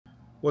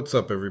What's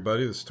up,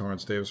 everybody? This is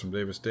Torrance Davis from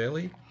Davis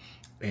Daily,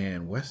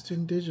 and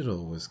Western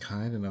Digital was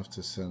kind enough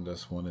to send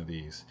us one of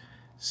these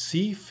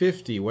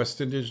C50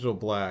 Western Digital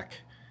Black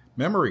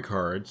memory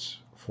cards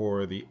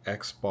for the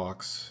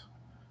Xbox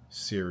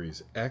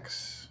Series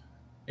X,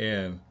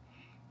 and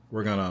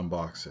we're going to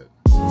unbox it.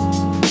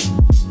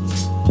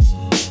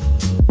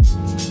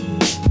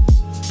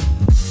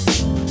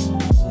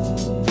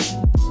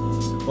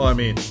 Well, I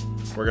mean,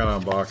 we're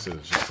going to unbox it.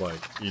 It's just like,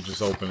 you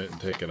just open it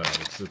and take it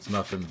out. It's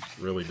nothing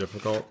really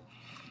difficult.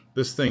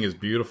 This thing is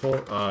beautiful.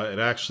 It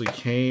actually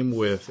came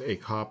with a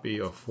copy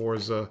of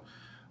Forza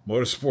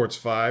Motorsports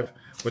 5,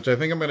 which I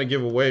think I'm going to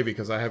give away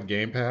because I have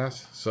Game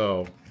Pass,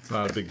 so it's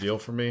not a big deal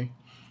for me.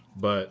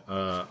 But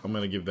I'm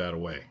going to give that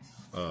away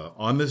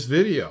on this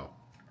video,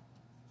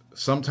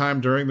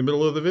 sometime during the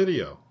middle of the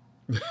video.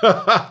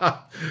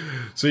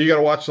 So you got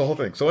to watch the whole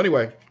thing. So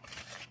anyway,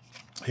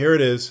 here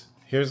it is.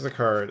 Here's the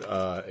card.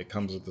 It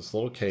comes with this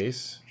little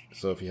case.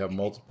 So if you have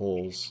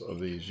multiples of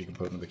these, you can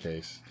put them in the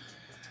case.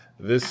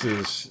 This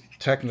is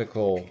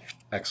technical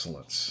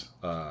excellence.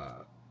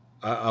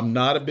 I'm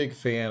not a big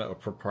fan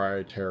of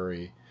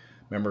proprietary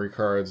memory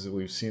cards.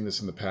 We've seen this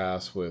in the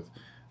past with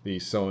the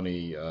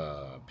Sony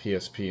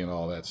PSP and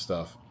all that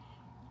stuff.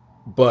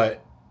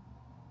 But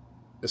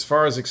as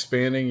far as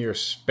expanding your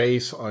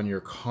space on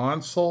your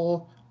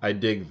console, I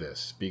dig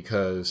this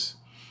because,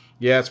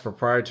 yeah, it's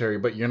proprietary,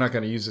 but you're not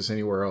going to use this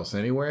anywhere else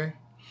anyway.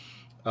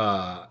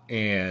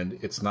 And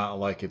it's not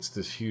like it's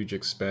this huge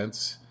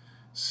expense.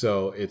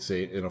 So it's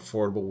an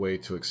affordable way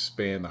to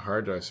expand the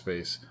hard drive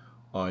space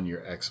on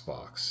your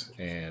Xbox.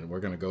 And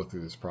we're going to go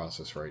through this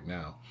process right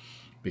now.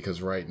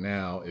 Because right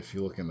now, if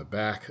you look in the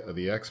back of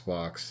the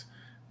Xbox,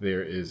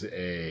 there is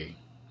a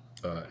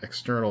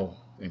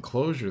external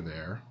enclosure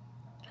there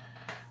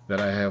that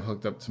I have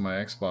hooked up to my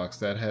Xbox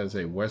that has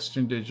a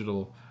Western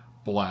Digital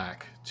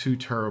Black 2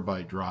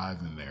 terabyte drive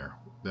in there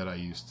that I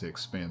use to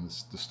expand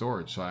the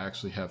storage. So I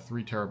actually have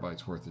 3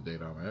 terabytes worth of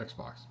data on my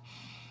Xbox.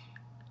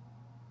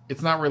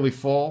 It's not really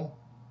full,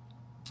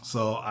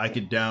 so I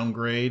could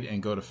downgrade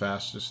and go to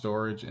faster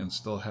storage and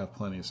still have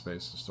plenty of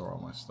space to store all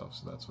my stuff.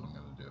 So that's what I'm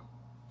going to do.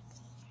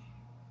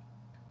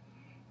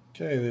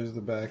 Okay, there's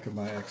the back of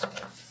my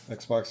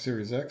Xbox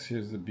Series X.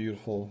 Here's the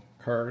beautiful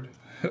card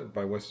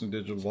by Western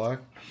Digital Black.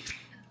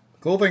 The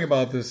cool thing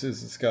about this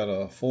is it's got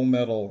a full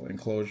metal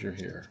enclosure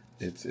here.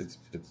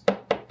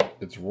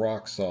 It's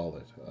rock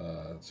solid.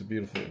 It's a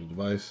beautiful little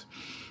device.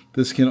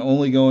 This can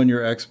only go in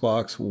your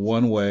Xbox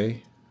one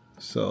way.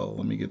 So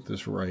let me get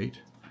this right.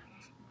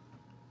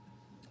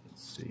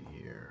 Let's see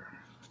here.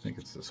 I think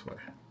it's this way.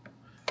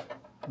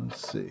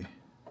 Let's see.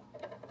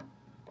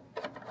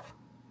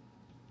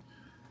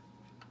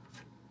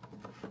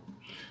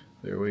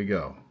 There we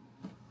go.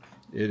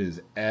 It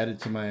is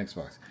added to my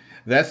Xbox.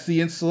 That's the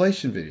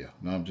installation video.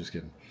 No, I'm just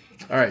kidding.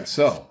 All right,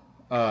 so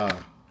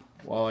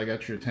while I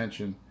got your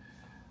attention,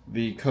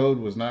 the code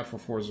was not for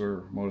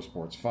Forza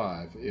Motorsports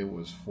 5. It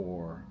was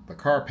for the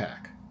car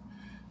pack.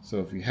 So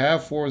if you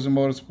have Forza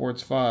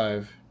Motorsports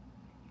 5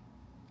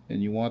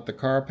 and you want the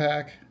car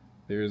pack,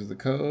 there's the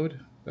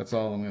code. That's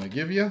all I'm going to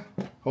give you.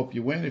 Hope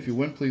you win. If you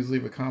win, please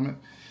leave a comment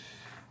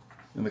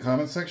in the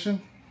comment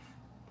section.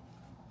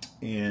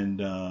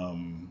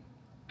 And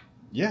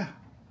yeah,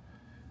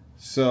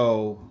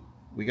 so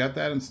we got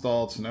that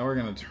installed. So now we're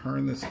going to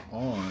turn this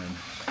on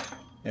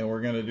and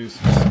we're going to do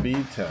some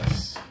speed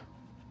tests.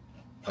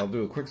 I'll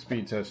do a quick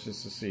speed test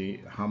just to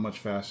see how much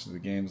faster the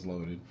game's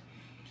loaded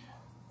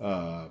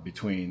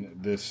between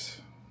this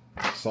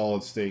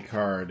solid state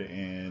card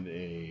and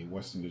a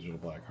Western Digital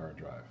Black hard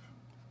drive.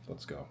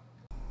 Let's go.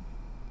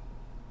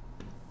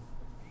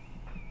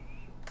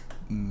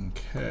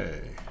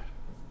 Okay.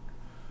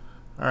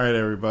 All right,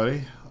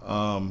 everybody.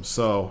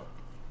 So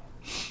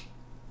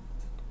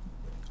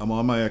I'm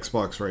on my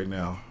Xbox right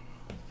now,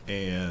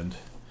 and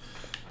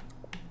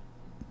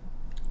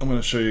I'm going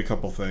to show you a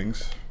couple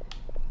things.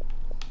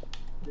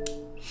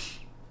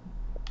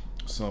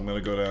 So I'm going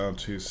to go down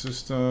to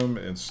System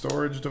and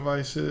Storage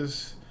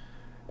Devices,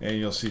 and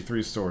you'll see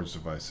 3 storage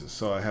devices.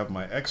 So I have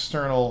my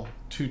external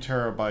 2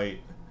 terabyte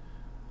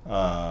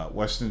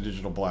Western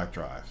Digital Black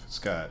drive. It's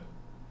got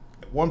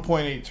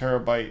 1.8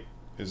 terabyte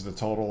is the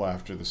total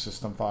after the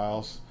system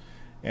files,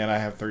 and I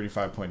have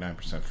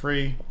 35.9%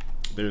 free.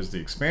 There's the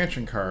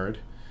expansion card,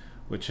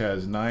 which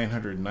has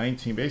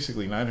 919,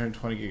 basically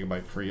 920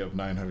 gigabyte free of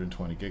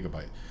 920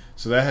 gigabyte.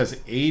 So that has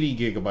 80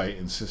 gigabyte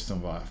in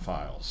system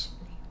files.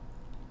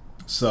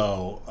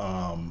 So,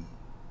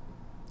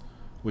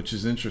 which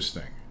is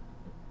interesting.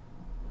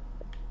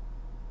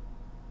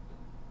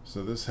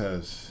 So this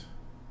has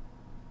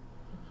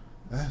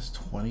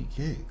 20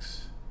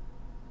 gigs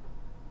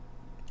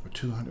or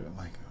 200.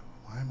 Like,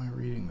 why am I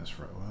reading this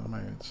right? What am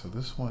I? So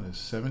this one is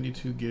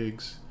 72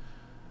 gigs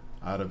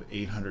out of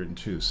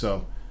 802.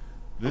 So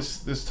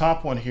this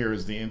top one here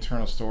is the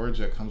internal storage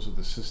that comes with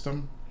the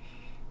system.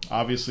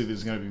 Obviously,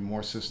 there's going to be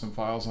more system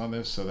files on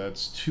this, so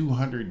that's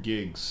 200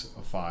 gigs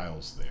of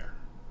files there.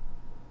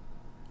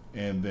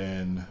 And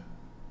then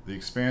the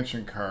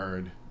expansion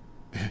card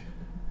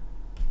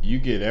you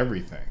get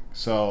everything.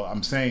 So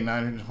I'm saying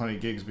 920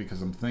 gigs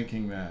because I'm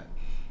thinking that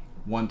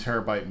 1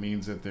 terabyte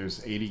means that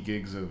there's 80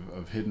 gigs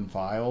of hidden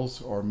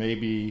files, or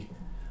maybe,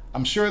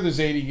 I'm sure there's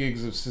 80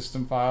 gigs of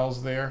system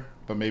files there,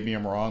 but maybe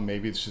I'm wrong.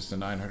 Maybe it's just a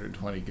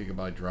 920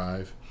 gigabyte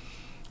drive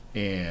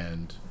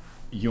and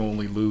you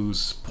only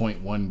lose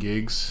 0.1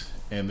 gigs.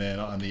 And then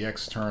on the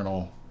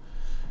external,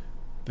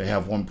 they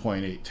have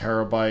 1.8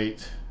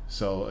 terabyte.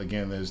 So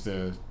again, there's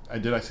the,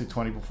 did I say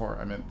 20 before?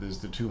 I meant there's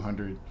the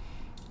 200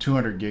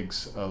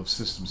 gigs of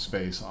system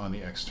space on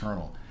the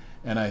external.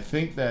 And I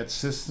think that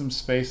system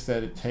space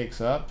that it takes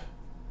up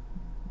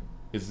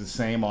is the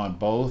same on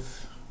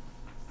both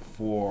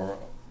for,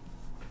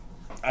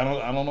 I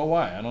don't know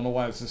why. I don't know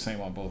why it's the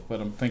same on both, but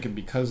I'm thinking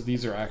because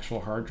these are actual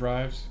hard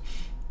drives,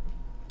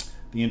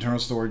 the internal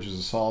storage is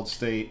a solid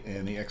state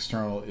and the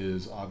external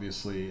is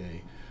obviously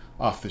a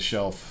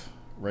off-the-shelf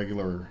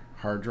regular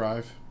hard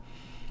drive.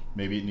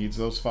 Maybe it needs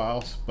those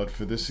files, but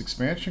for this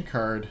expansion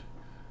card,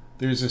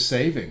 there's a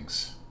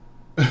savings.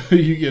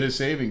 You get a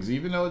savings,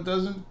 even though it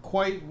doesn't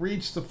quite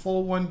reach the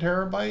full 1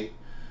 terabyte.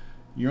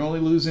 You're only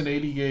losing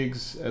 80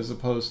 gigs as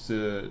opposed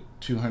to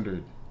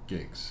 200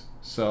 gigs.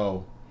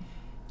 So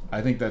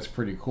I think that's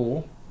pretty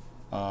cool.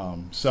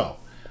 So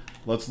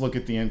let's look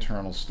at the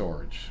internal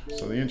storage.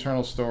 So the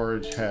internal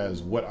storage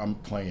has what I'm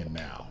playing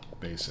now,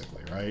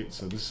 basically, right?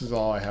 So this is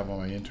all I have on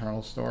my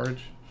internal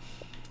storage.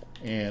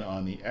 And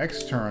on the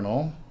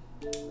external,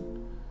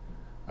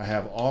 I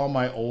have all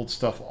my old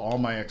stuff, all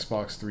my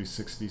Xbox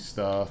 360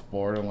 stuff,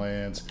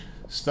 Borderlands,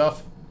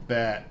 stuff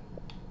that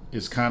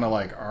is kind of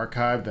like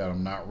archived that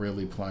I'm not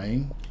really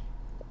playing.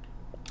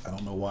 I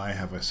don't know why I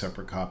have a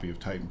separate copy of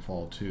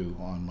Titanfall 2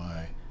 on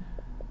my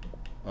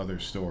other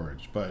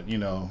storage, but you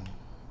know,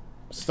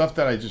 stuff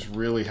that I just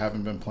really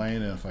haven't been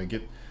playing, and if I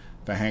get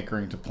the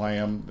hankering to play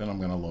them, then I'm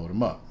going to load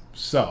them up.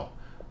 So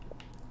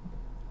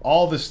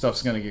all this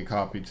stuff's going to get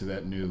copied to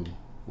that new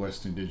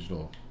Western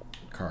Digital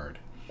card.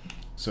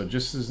 So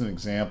just as an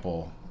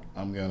example,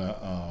 I'm gonna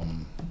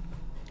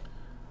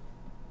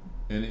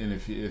and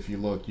if you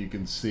look,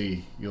 you'll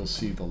see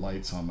the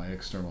lights on my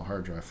external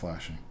hard drive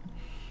flashing.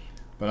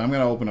 But I'm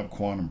gonna open up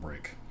Quantum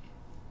Break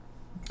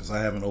because I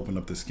haven't opened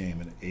up this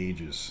game in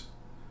ages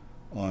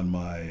on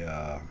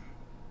my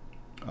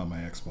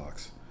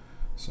Xbox.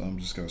 So I'm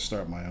just gonna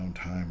start my own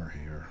timer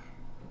here.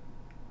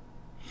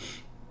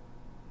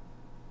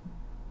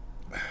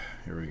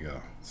 Here we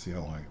go. See how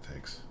long it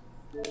takes.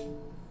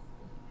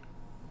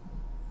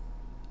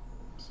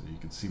 So you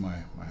can see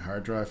my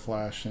hard drive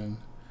flashing,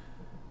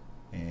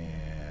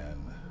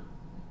 and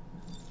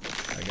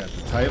I got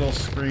the title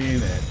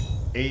screen at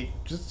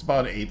just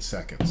about 8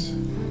 seconds,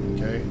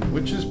 okay,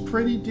 which is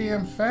pretty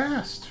damn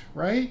fast,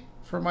 right?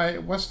 For my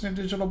Western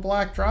Digital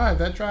black drive.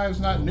 That drive's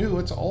not new,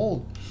 it's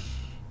old,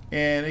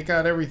 and it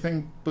got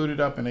everything booted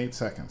up in 8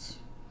 seconds,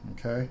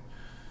 okay?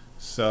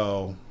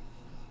 So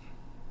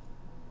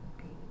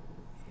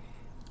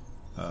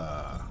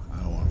I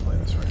don't want to play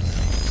this right now,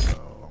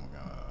 so I'm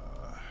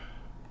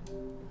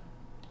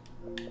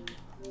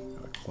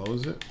gonna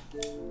close it,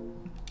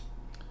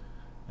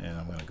 and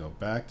I'm gonna go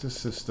back to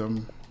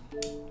system,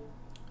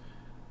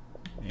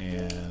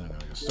 and I'm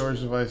gonna go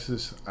storage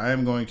devices. I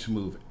am going to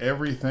move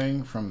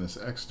everything from this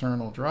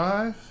external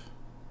drive,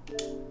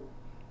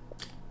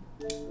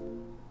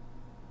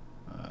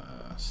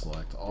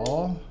 select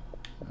all,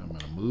 I'm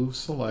gonna move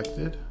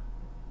selected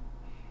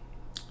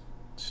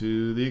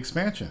to the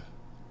expansion.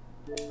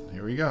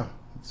 Here we go.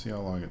 Let's see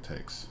how long it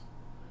takes.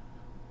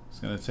 It's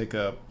going to take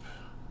up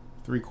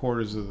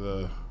 3/4 of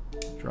the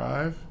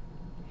drive.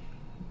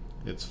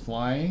 It's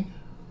flying.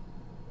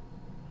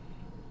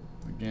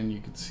 Again,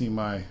 you can see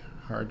my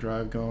hard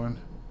drive going.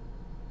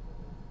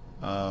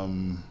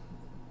 Now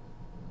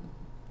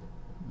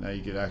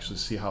you can actually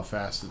see how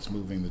fast it's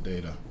moving the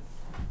data.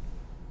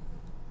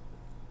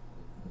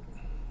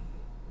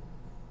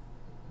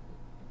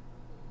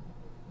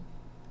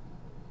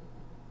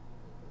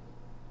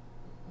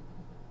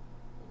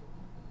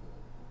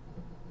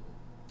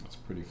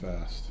 Pretty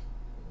fast.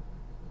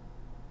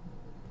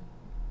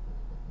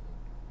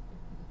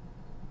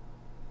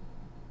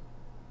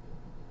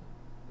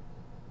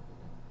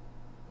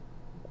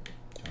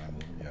 Can I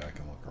move? Yeah, I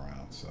can look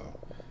around. So,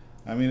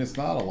 I mean, it's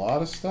not a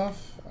lot of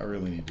stuff. I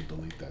really need to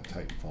delete that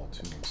Titanfall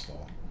 2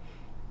 install.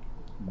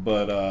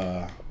 But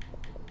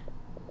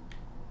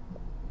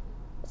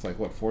it's like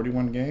what,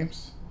 41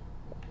 games?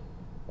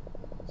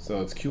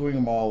 So it's queuing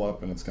them all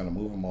up and it's going to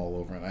move them all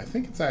over. And I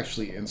think it's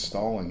actually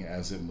installing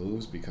as it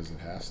moves because it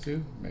has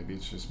to. Maybe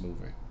it's just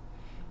moving.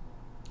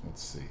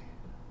 Let's see.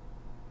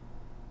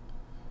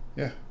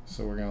 Yeah,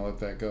 so we're going to let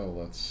that go.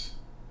 Let's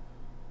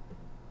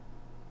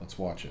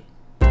watch it.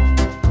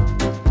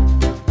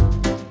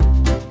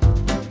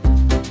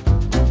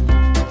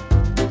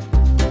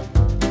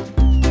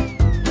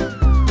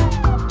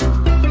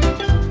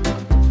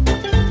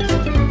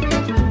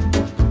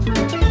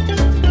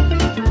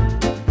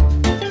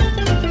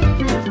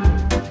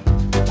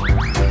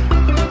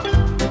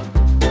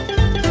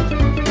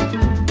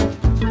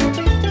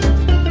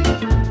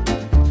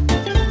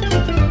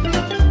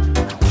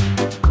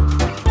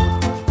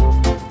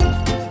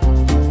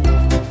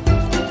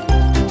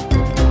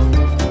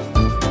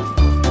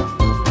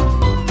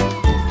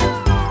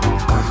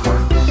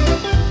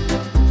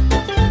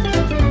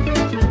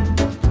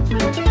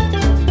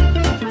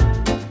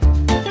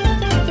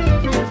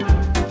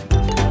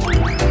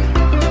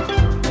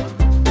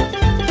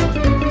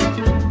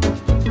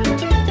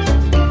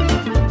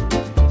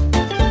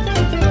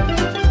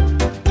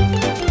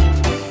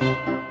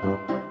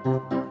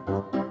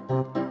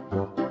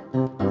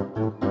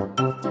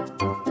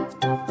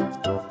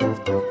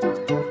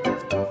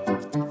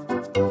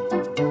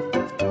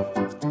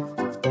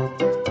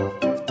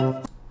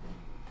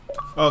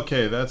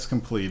 Okay, that's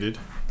completed.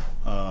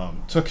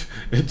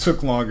 It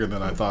took longer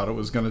than I thought it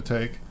was going to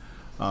take.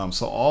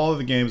 So all of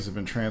the games have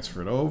been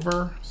transferred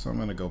over. So I'm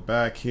going to go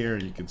back here.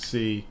 You can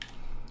see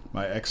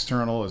my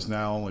external is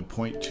now only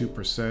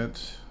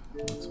 0.2%.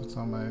 What's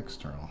on my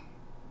external?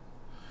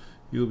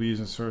 You'll be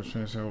using storage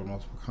transfer with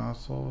multiple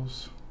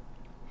consoles.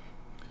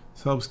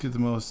 This helps get the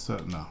most.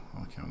 No,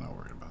 okay, I'm not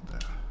worried about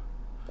that.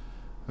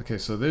 Okay,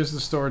 so there's the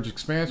storage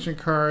expansion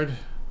card.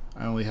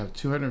 I only have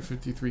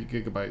 253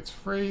 gigabytes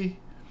free.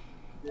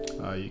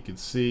 You can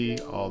see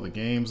all the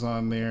games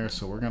on there.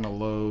 So we're going to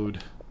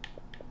load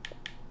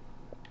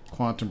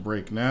Quantum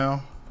Break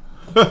now.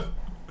 And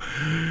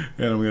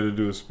I'm going to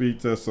do a speed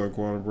test on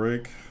Quantum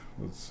Break.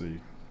 Let's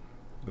see.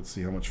 Let's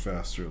see how much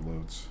faster it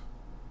loads.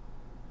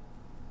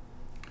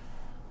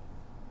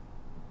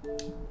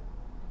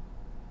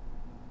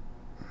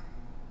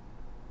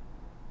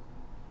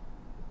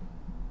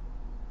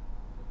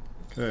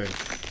 Okay,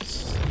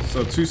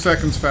 so 2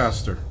 seconds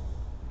faster.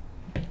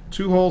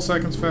 2 whole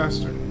seconds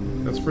faster.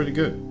 That's pretty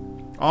good.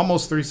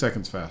 Almost 3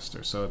 seconds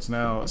faster. So it's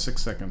now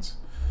 6 seconds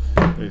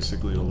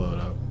basically to load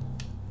up.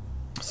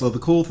 So the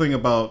cool thing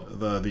about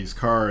these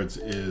cards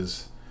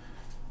is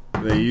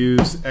they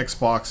use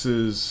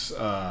Xbox's,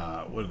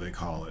 what do they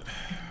call it?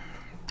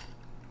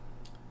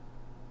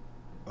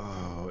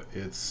 Oh,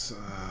 it's,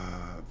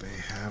 they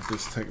have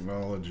this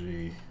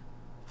technology.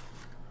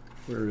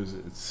 Where is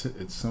it?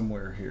 It's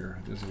somewhere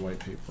here. There's a white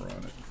paper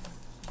on it.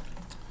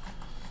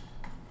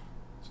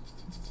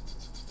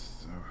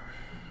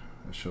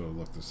 I should have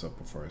looked this up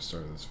before I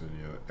started this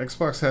video.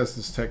 Xbox has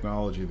this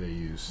technology they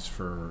use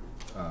for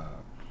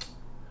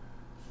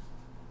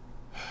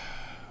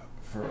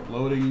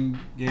loading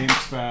games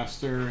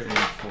faster and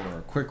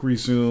for quick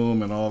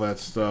resume and all that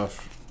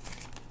stuff.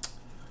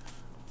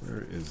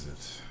 Where is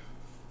it?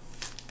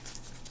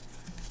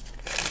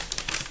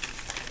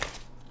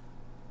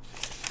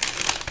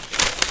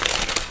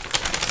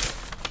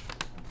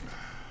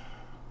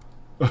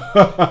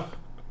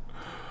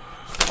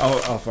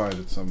 I'll find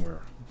it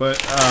somewhere. But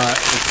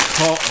it's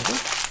called.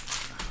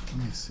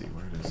 Let me see.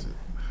 Where is it?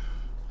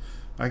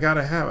 I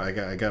gotta have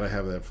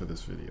that for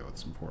this video.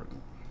 It's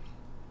important.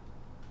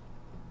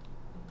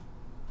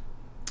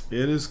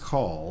 It is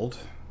called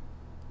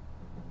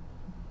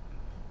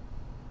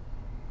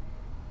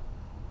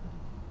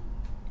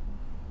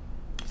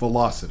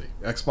Velocity.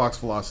 Xbox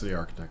Velocity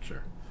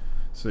Architecture.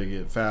 So you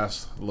get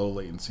fast, low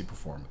latency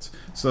performance.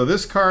 So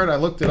this card, I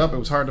looked it up. It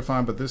was hard to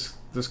find, but this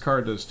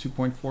card does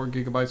 2.4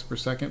 gigabytes per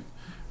second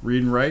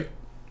read and write.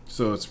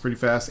 So it's pretty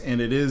fast,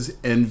 and it is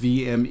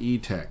NVMe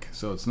tech.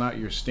 So it's not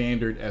your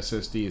standard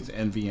SSD. It's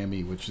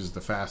NVMe, which is the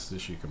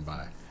fastest you can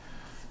buy.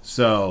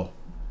 So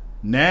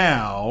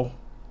now,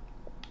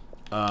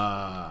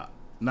 not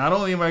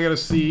only am I going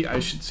to see, I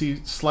should see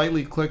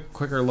slightly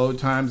quicker load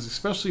times,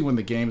 especially when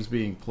the game's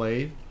being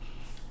played,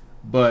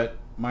 but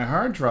my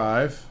hard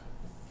drive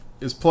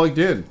is plugged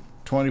in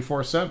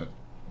 24/7.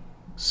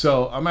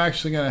 So I'm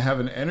actually going to have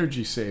an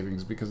energy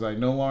savings because I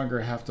no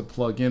longer have to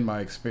plug in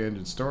my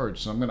expanded storage.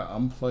 So I'm going to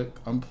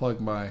unplug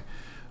my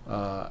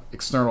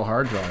external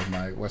hard drive,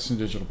 my Western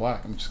Digital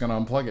Black. I'm just going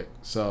to unplug it.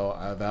 So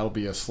that'll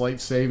be a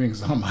slight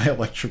savings on my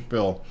electric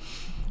bill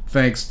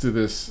thanks to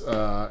this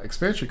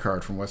expansion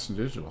card from Western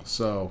Digital.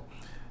 So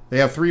they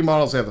have 3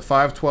 models. They have the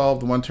 512,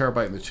 the 1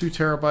 terabyte, and the 2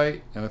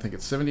 terabyte. And I think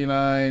it's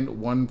 $79,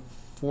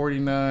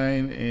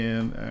 $149,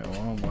 and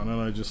well, why don't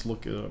I just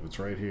look it up? It's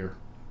right here.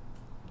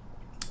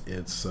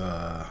 It's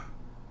well,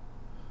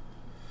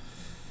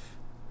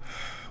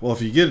 if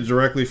you get it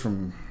directly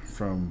from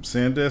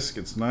Sandisk,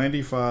 it's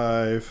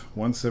 $95,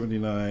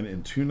 $179,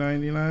 and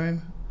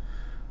 $299.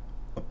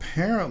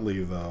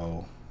 Apparently,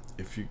 though,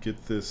 if you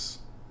get this,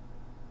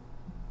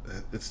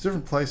 it's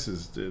different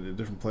places.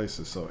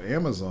 So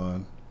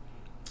Amazon.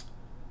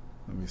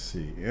 Let me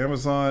see.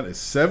 Amazon is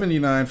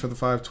 $79 for the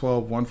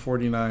 512,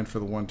 $149 for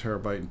the 1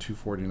 terabyte, and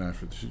 $249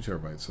 for the 2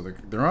 terabyte. So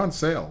they're on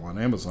sale on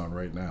Amazon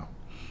right now.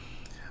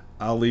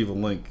 I'll leave a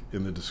link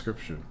in the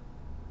description.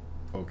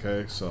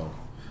 Okay, so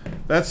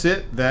that's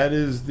it. That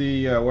is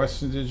the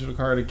Western Digital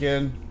card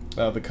again.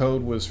 The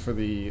code was for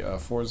the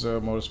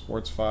Forza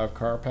Motorsports 5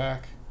 car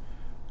pack,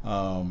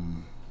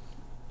 not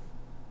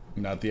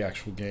the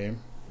actual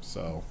game.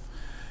 So,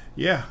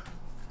 yeah,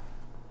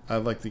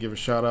 I'd like to give a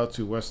shout out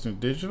to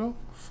Western Digital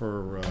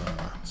for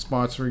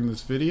sponsoring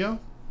this video,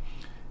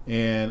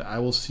 and I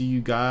will see you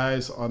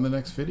guys on the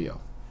next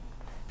video.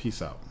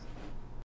 Peace out.